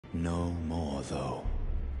No more, though.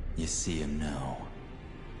 You see him now,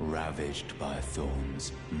 ravaged by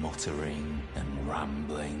thorns, muttering and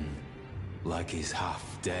rambling, like he's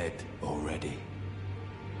half dead already.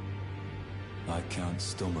 I can't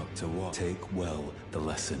stomach to what. Take well the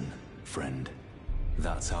lesson, friend.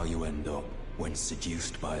 That's how you end up when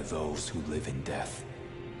seduced by those who live in death.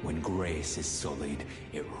 When grace is sullied,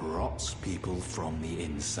 it rots people from the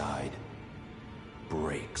inside,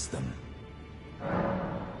 breaks them.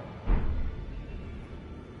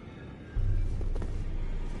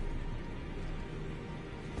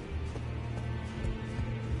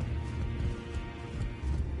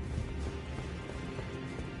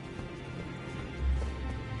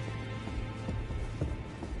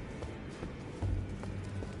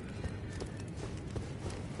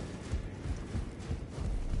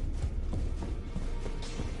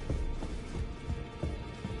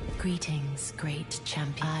 Greetings, great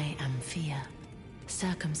champion. I am Fia.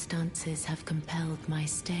 Circumstances have compelled my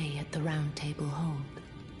stay at the Round Table Hold.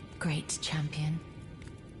 Great champion,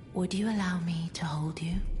 would you allow me to hold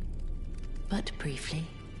you? But briefly,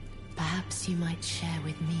 perhaps you might share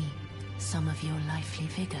with me some of your lively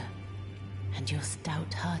vigor and your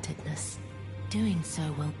stout-heartedness. Doing so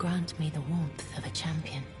will grant me the warmth of a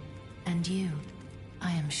champion, and you,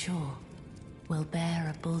 I am sure, will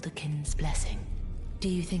bear a Baldachin's blessing. Do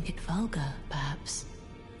you think it vulgar, perhaps?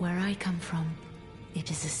 Where I come from, it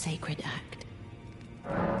is a sacred act.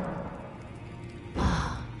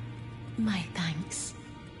 Ah, my thanks,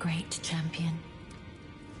 great champion.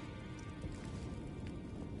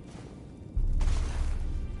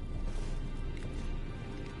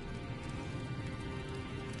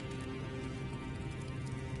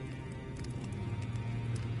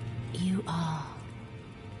 You are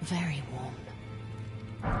very warm.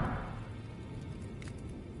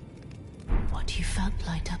 What you felt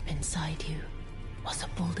light up inside you was a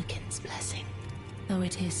Baldachin's blessing. Though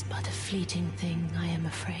it is but a fleeting thing, I am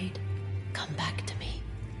afraid. Come back to me,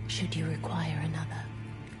 should you require another.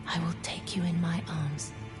 I will take you in my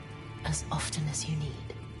arms as often as you need.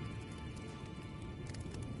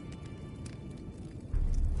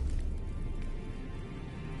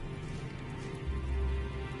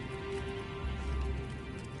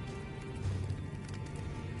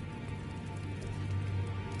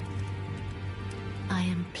 I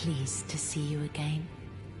am pleased to see you again.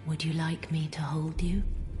 Would you like me to hold you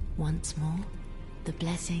once more? The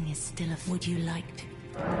blessing is still a... Would you like to?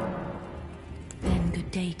 Then good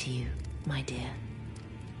day to you, my dear.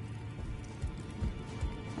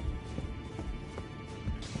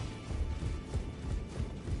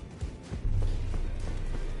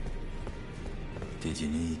 Did you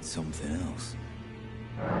need something else?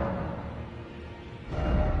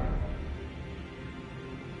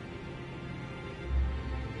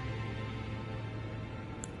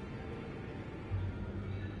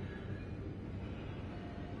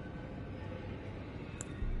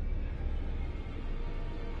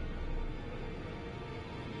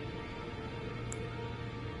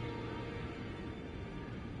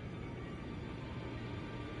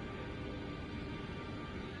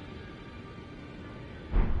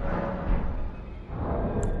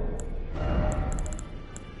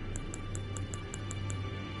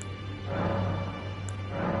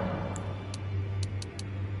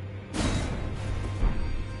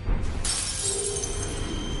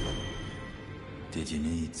 Did you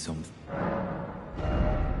need something?